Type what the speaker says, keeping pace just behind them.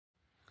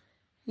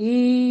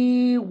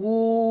Ewo.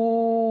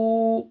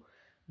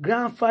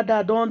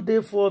 Grandfather don't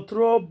dey for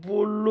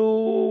trouble.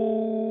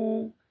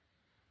 Oh.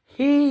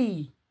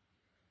 Hey.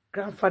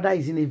 Grandfather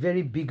is in a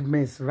very big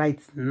mess right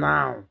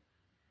now.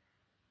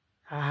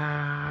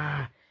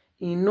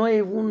 He no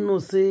even know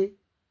say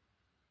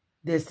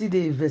they still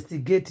dey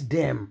investigate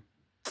them.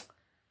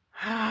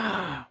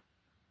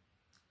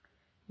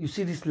 You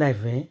see this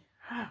life, eh?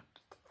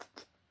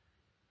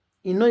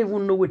 He no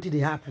even know what did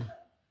happen.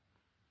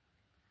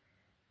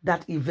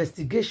 That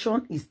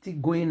investigation is still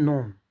going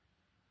on.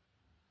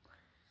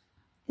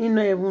 He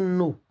no even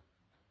know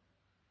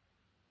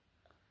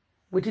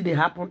what did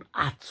happen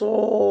at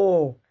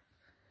all.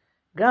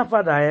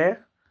 Grandfather, eh?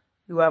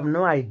 You have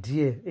no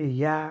idea. Eh,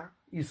 yeah,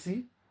 you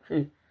see?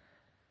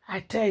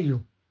 I tell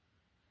you.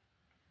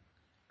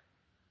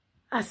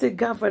 I say,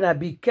 grandfather,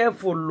 be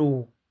careful,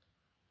 Lord.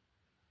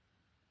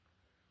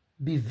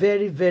 Be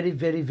very, very,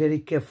 very, very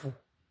careful.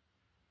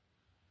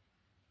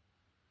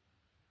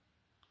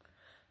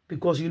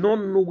 Because you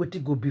don't know what to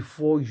go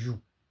before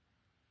you.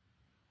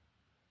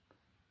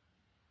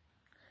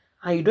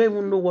 And you don't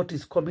even know what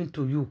is coming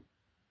to you.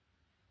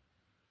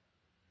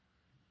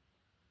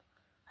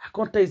 I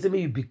can't tell you, say,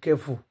 you be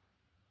careful.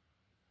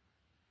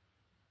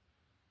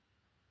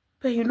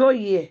 But you know,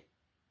 yeah.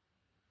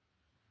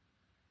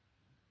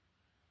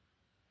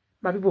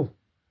 My people.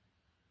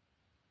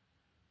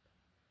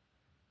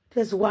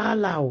 There's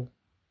wahala.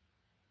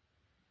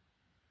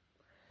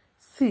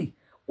 See,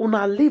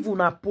 una live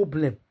una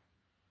problem.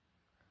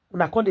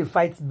 Una can't dey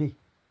fight me.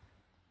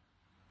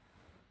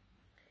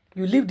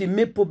 You leave the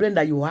main problem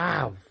that you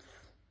have.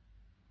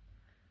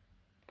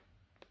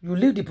 You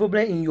leave the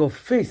problem in your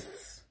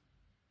face.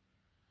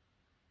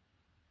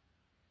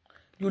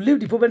 You leave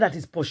the problem that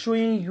is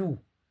pursuing you.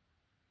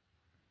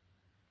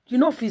 You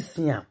know fit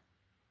see am.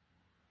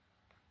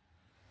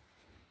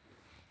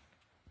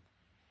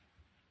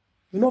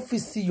 You know fit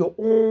see your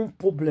own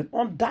problem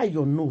under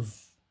your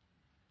nose.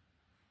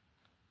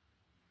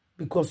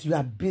 Because you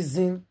are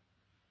busy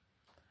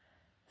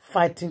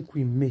fighting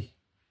Queen May.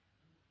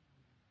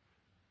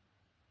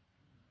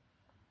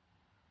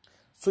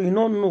 So you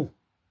don't know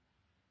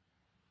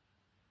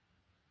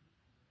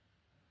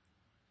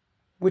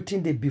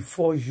waiting there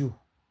before you.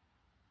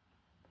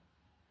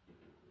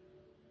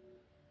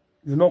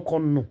 You not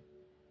can know.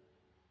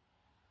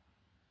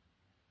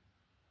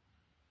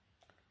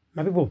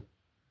 My people,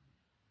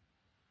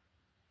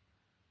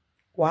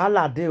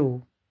 wahala dey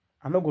o.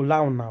 I no go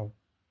lie now.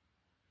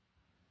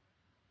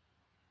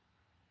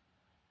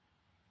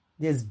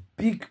 There's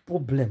big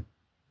problem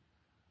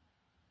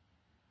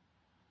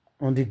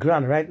on the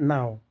ground right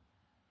now.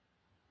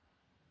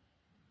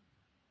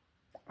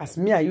 As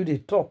me and you they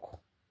talk.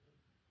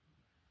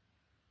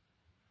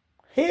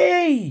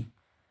 Hey!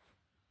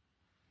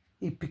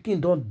 If Pikin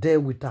don't dare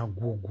with her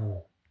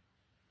go.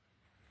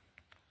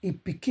 If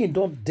Pikin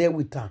don't dare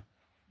with her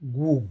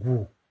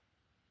go.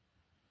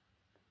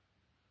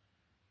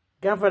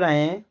 Grandfather,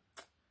 eh?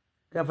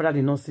 Grandfather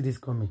did not see this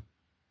coming.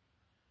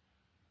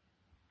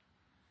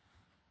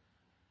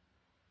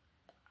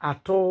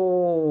 At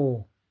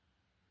all.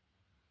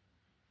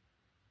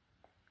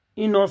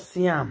 He not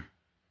see him.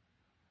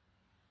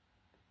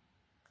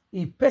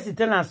 If person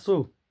tell her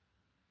so,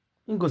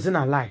 he goes in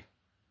a lie.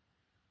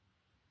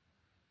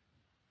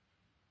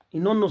 He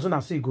don't know so na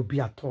so he go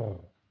be at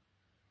all.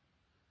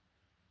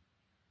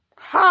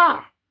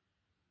 Ha!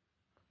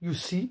 You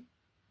see?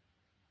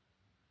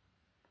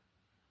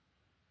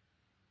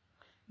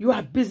 You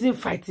are busy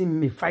fighting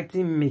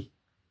me.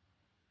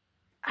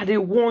 I dey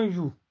warn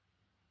you.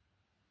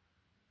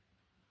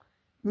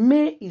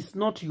 May is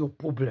not your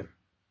problem.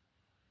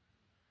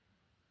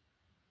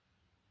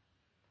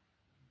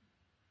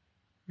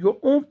 Your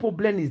own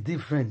problem is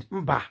different.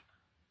 Mba.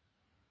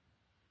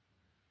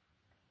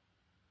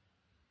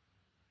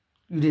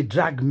 You dey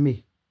drag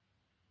me.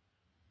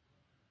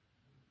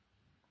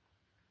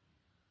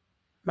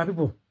 My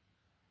people.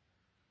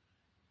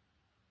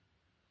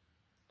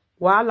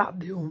 Wahala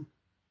dey home.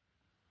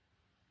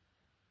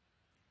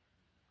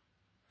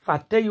 If I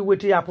tell you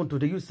what happened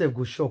today, you self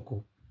go shock.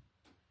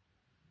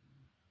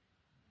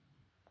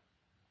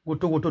 Go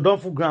to don't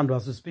full ground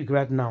as we speak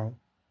right now.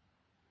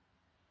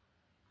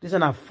 This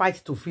is a fight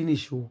to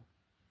finish.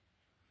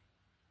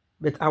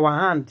 But our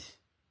hand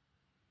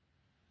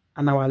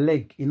and our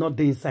leg is not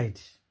the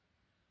inside.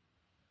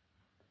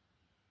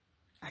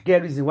 I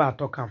get reason why I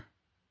talk am.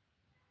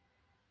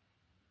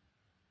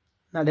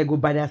 Now they go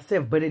by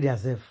themselves, bury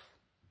themselves.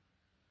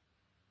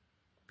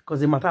 Because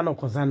the matter not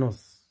concern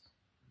us.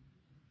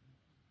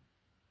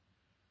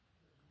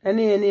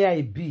 Any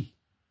I be,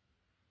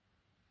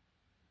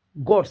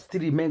 God still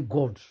remain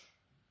God.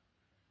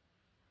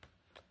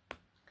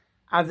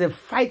 As the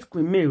fight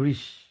Queen May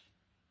reach,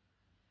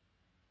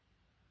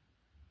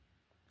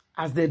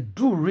 as they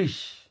do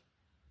reach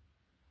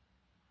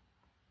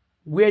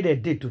where they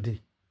did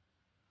today,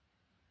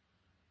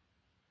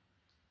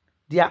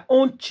 their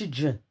own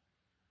children,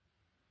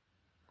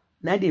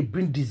 now they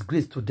bring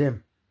disgrace to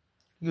them.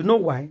 You know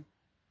why?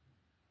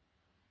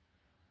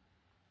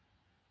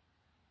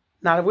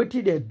 Now, what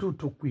did they do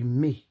to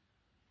Queen May?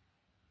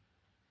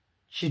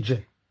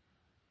 Children.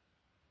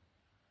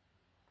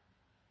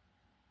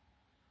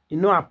 You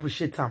know, I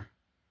appreciate them.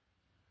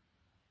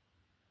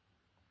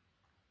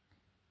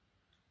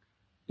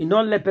 You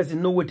know, let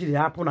person know what did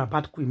happen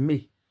about Queen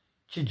May.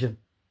 Children.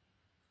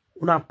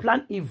 Una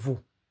plan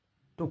evil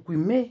to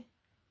Queen May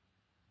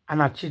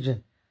and her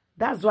children.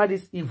 That's why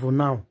this evil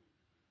now,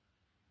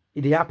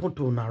 it happen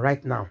to Una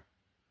right now.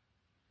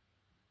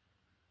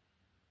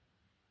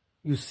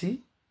 You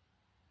see?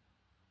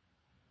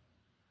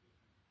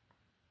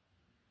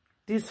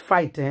 This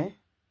fight, I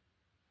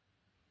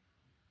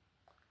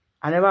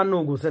never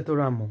know go settle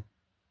Ramo.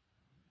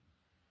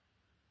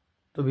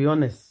 To be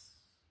honest.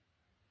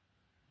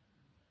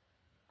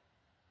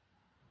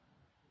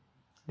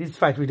 This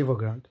fight with for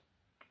ground.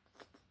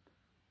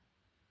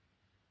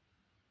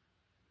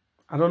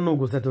 I don't know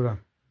go settle Ram.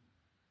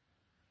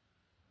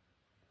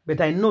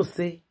 But I know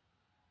say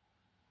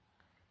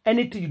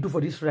anything you do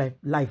for this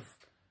life,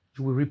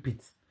 you will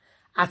repeat.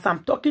 As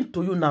I'm talking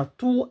to you now,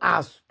 2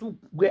 hours, 2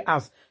 great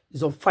hours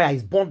is on fire,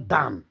 is burnt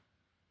down.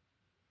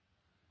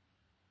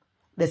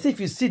 They say if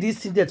you see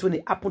this incident when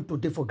it happened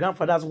today for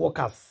grandfather's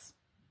workers,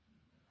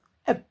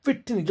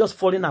 everything is just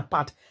falling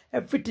apart.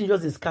 Everything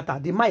just is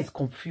scattered. The mind is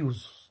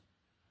confused.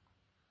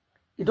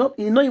 You don't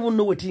even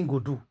know what he go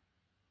do.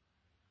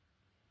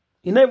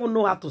 You don't even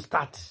know how to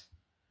start.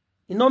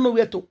 You don't know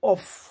where to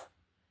off.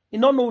 You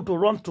don't know who to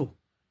run to.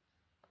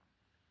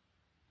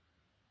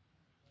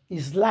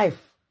 His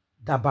life,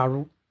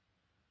 Dabaru.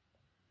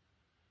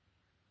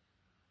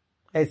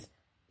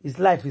 His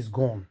life is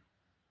gone.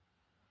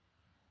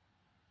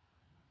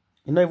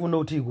 You don't even know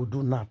what he will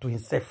do now to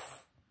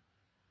himself.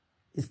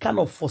 He's kind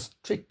of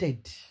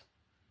frustrated.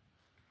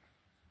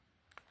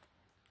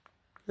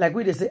 Like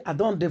we they say, I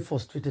don't get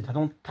frustrated, I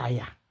don't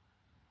tire.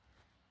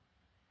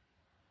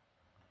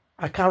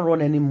 I can't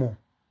run anymore.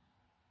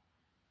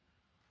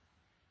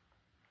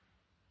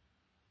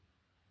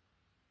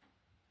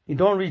 You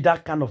don't reach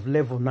that kind of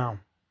level now.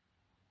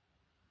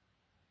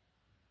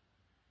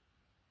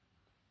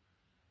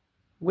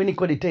 When he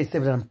could tell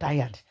himself that I'm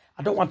tired,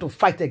 I don't want to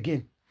fight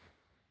again.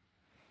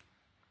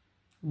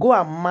 Go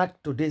and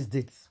mark today's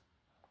date.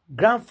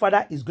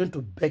 Grandfather is going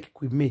to beg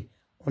with me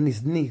on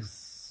his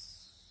knees.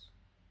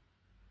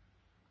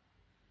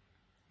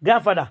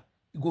 Grandfather,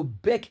 you go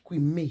beg with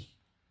me.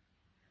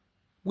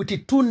 With the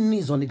 2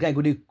 knees on the ground, he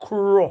go dey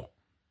crawl.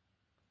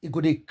 He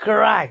go dey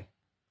cry.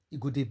 He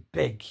go dey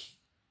beg.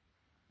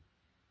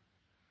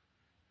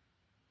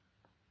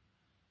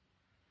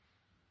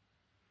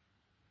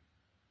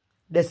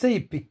 They say he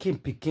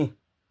Pikin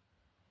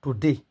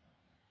today.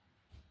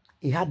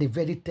 He had a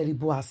very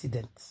terrible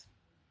accident.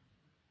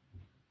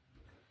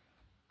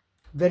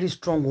 Very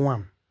strong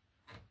one.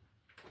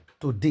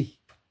 Today.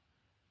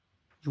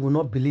 You will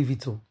not believe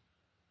it all.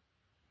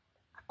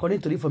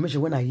 According to the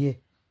information when I hear,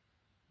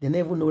 they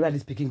never know that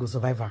this Pikin go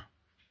survive her.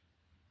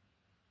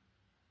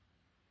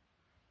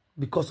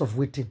 Because of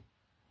waiting.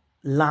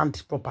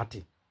 Land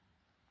property.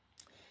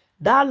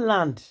 That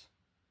land,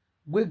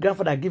 where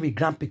grandfather give a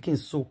grand Pikin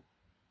so.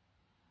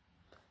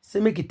 Say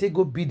make it take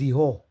go build the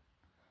hall.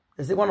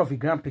 They say one of the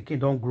grand Pikin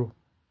don't grow.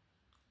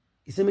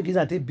 He say make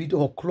it take build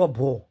or club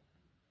hall.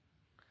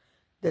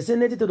 They say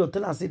native to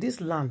tell and say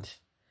this land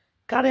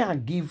carry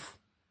and give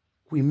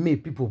we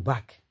make people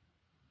back.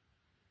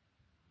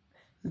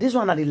 This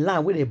one are the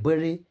land where they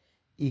bury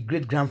a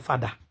great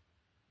grandfather.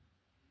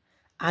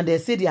 And they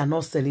say they are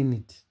not selling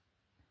it.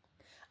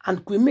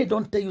 And Queen May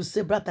don't tell you,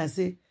 say, brother, and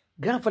say,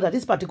 grandfather,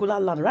 this particular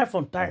land, right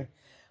from time,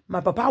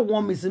 my papa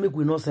want me to say, make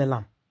we not sell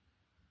him.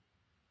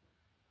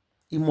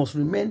 He must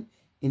remain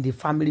in the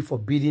family for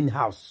building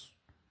house.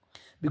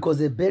 Because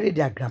they bury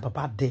their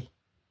grandpapa there.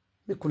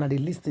 Make una dey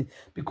listen.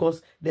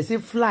 Because they say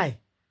fly.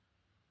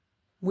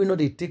 We know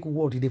they take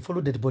word, they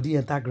follow dead body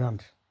enter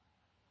ground.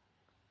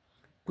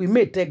 We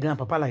may take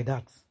grandpapa like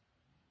that.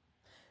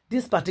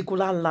 This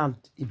particular land,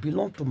 it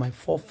belonged to my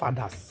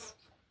forefathers.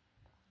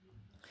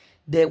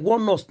 They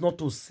want us not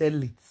to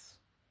sell it.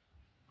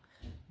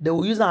 They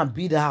will use and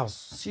build a house.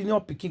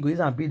 Senior Pikin go use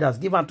and build house.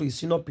 Give am to his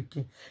senior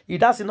Pikin. If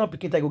that senior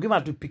Pikin, they go give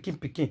am to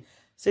Pikin.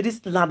 Say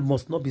this land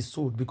must not be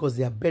sold because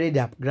they are buried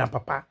their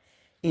grandpapa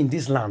in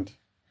this land.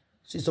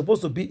 So it's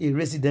supposed to be a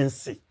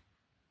residency.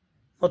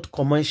 Not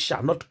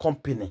commercial, not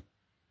company.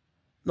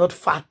 Not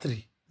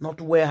factory,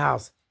 not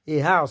warehouse. A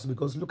house,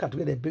 because look at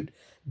where they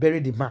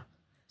buried the man.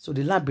 So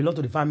the land belongs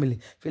to the family.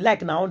 If you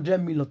like now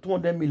 100 million,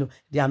 200 million,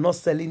 they are not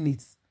selling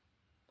it.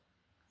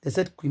 They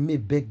said Queen May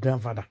beg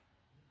grandfather.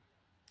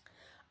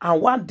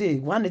 And one day,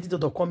 one native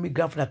to call me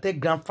grandfather, take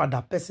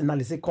grandfather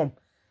personally, say, come,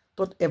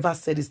 don't ever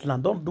sell this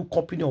land. Don't do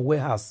company or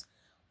warehouse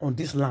on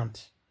this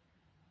land.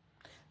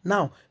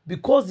 Now,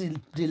 because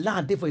the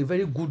land there for a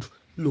very good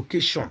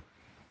location,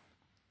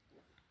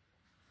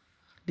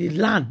 the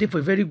land there for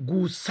a very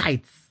good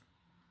site,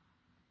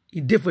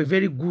 it there for a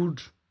very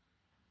good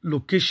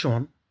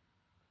location.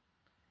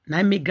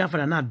 Now make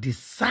grandfather now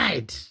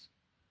decide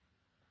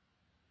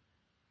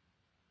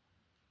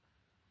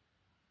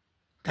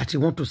that he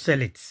want to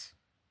sell it.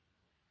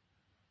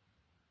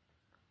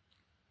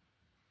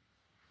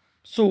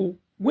 So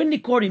when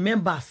Nicole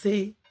remember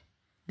say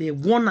they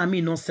warn me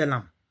not sell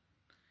him,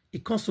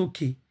 it comes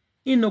okay.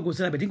 He no go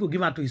sell him, but he go give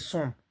her to his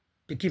son.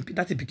 Pikin,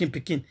 that's a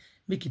Pikin.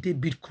 Make it a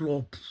big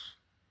club.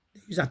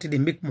 They use until they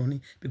make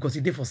money because he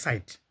did for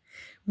sight.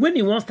 When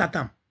he wants start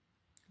him,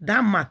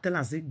 that man tell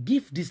us, say,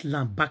 give this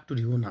land back to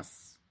the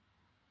owners.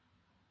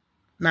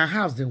 Now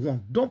house they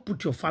want. Don't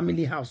put your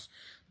family house.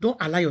 Don't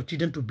allow your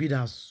children to build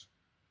house.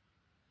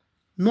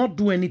 Not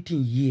do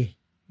anything here.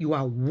 You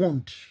are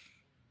warned.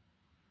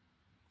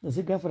 Is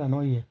it grandfather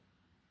not here?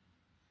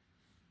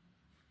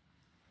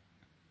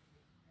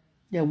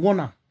 They warn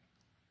her.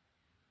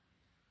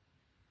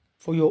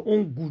 For your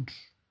own good.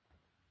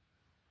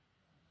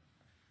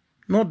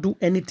 Not do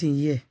anything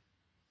here.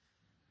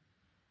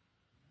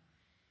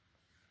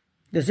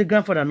 They say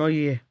grandfather not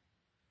here.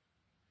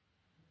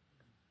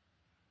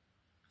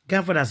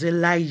 Grandfather say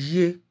lie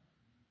ye.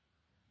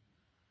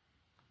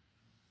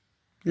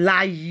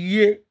 Lie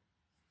ye.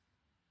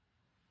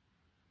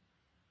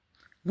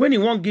 When he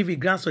won't give his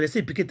grandson, they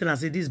say Pikin and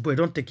say this boy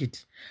don't take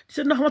it. He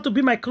said, no, I want to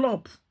be my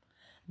club.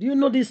 Do you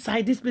know this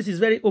side? This place is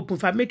very open.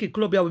 If I make a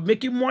club, I will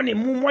make you money,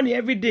 more money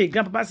every day.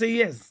 Grandpapa say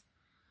yes.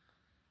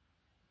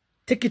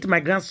 Take it to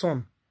my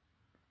grandson.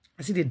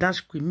 I see the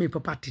dance queen make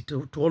property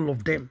to all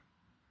of them.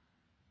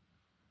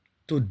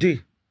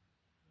 Today,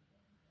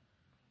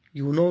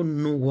 you will not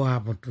know what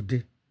happened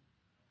today.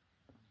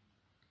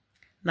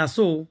 Now,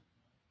 so,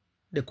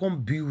 they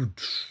come build.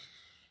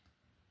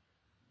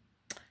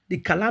 The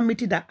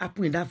calamity that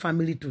happened in that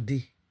family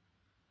today,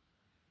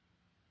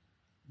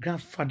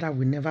 grandfather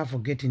will never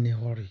forget in a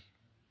hurry.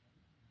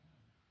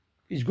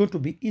 It's going to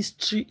be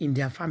history in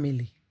their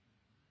family.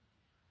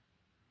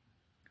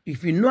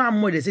 If you know how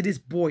much they say this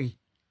boy,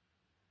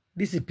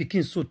 this is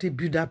Pikin, so they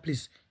build that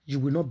place, you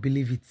will not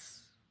believe it.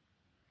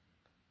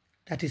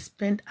 That he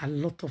spent a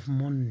lot of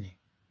money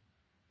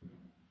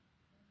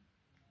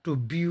to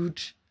build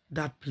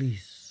that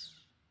place.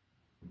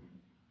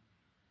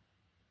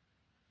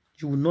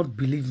 You will not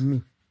believe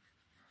me.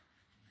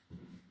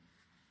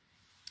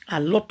 A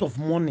lot of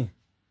money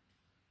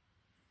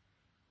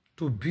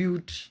to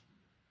build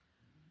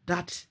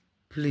that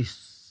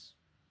place.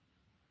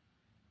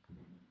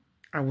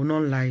 I will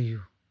not lie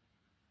you.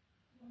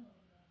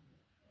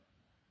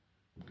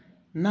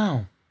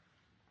 Now,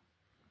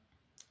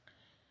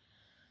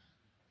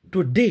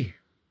 today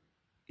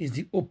is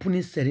the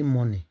opening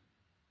ceremony.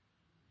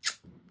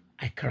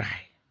 I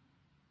cry.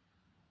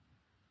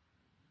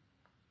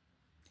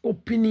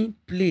 Opening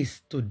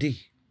place today.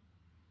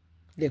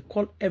 They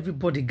call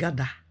everybody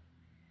gather,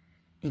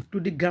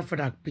 including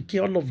grandfather,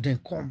 Pikin, all of them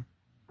come.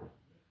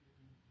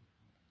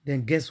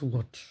 Then guess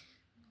what?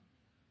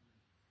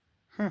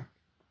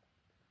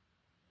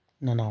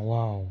 No,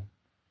 wow.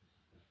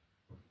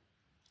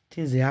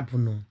 Things they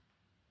happen, no.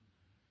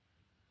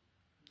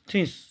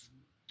 Things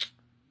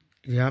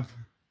they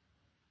happen.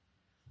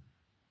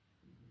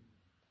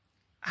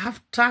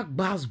 After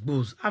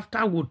Basbos, after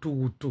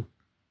Woto.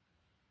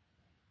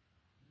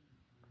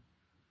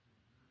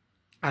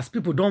 As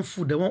people don't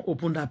food, they won't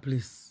open that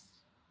place.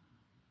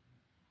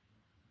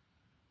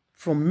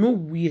 From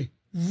nowhere.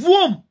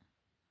 Boom!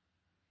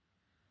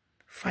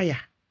 Fire.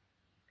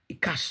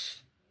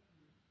 Cash.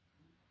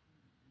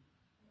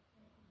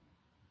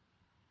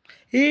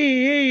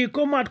 Hey,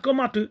 come out.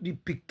 The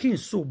Pikin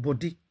so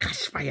body.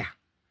 Cash fire.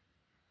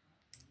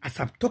 As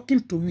I'm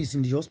talking to you, is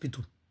in the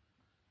hospital.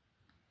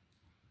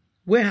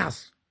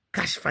 Warehouse.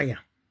 Cash fire.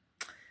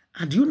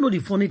 And you know the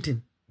funny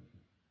thing?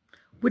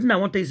 When I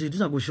want to say, this is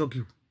going to shock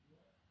you.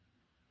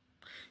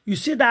 You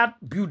see that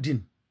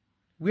building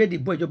where the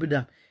boy job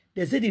down.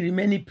 They say the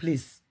remaining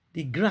place,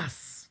 the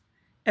grass,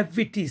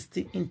 everything is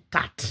still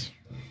intact.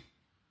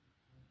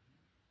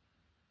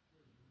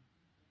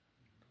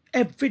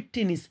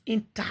 Everything is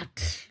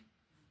intact.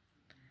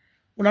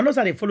 When I know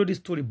that they follow this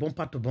story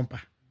bumper to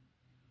bumper,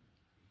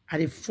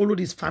 and they follow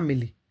this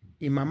family,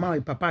 in mama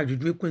and papa,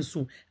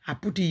 so I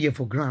put it here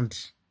for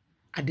grant.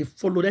 And they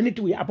followed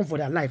anything will happen for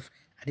their life,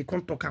 and they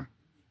can't talk them.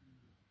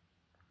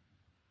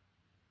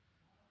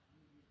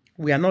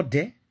 We are not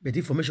there, but the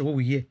information what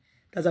we hear.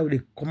 That's how they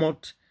come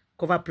out,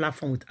 cover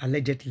platform with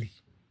allegedly.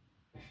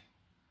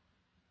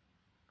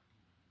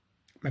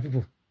 My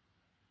people,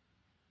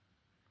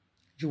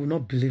 you will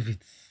not believe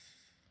it.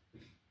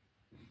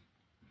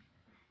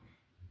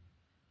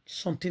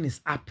 Something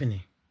is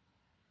happening.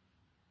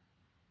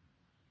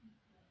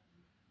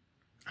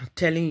 I'm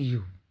telling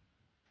you.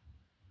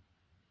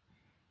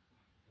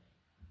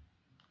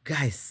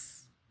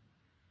 Guys,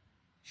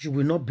 you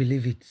will not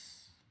believe it.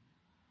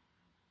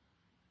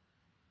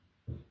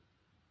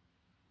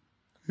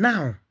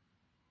 Now,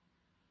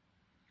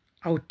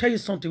 I will tell you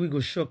something which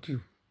will shock you.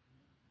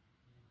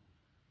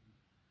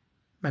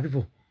 My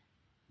people.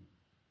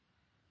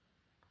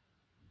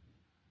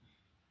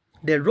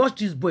 They rush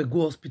this boy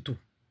go hospital.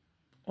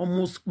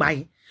 Almost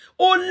by.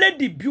 Only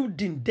the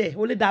building there.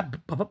 Only that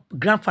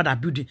grandfather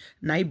building.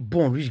 Now he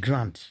born rich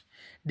grand.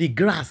 The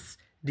grass,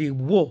 the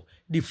wall,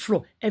 the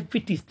floor.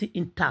 Everything is still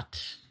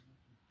intact.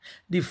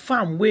 The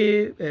farm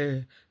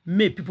where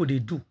many people they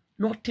do.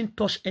 Nothing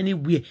touch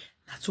anywhere.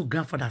 That's two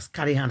grandfathers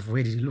carry hand for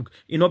where they look.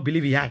 You not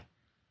believe it, I.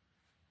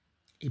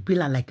 It be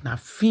like na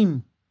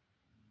film.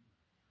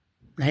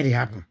 Now it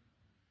happen.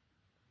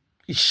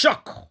 It's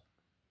shock.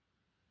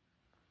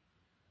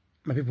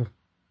 My people.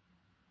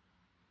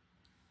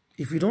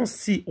 If you don't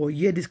see or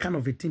hear this kind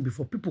of a thing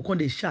before, people come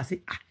they share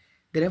say, ah,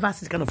 they never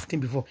see this kind of thing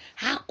before.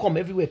 How come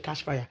everywhere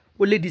catch fire?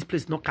 Only this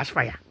place not catch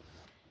fire.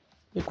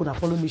 You could have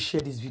follow me,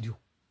 share this video.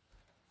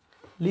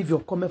 Leave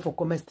your comment for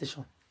comment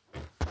station.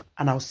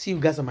 And I'll see you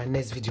guys on my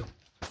next video.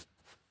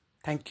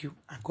 Thank you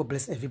and God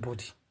bless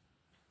everybody.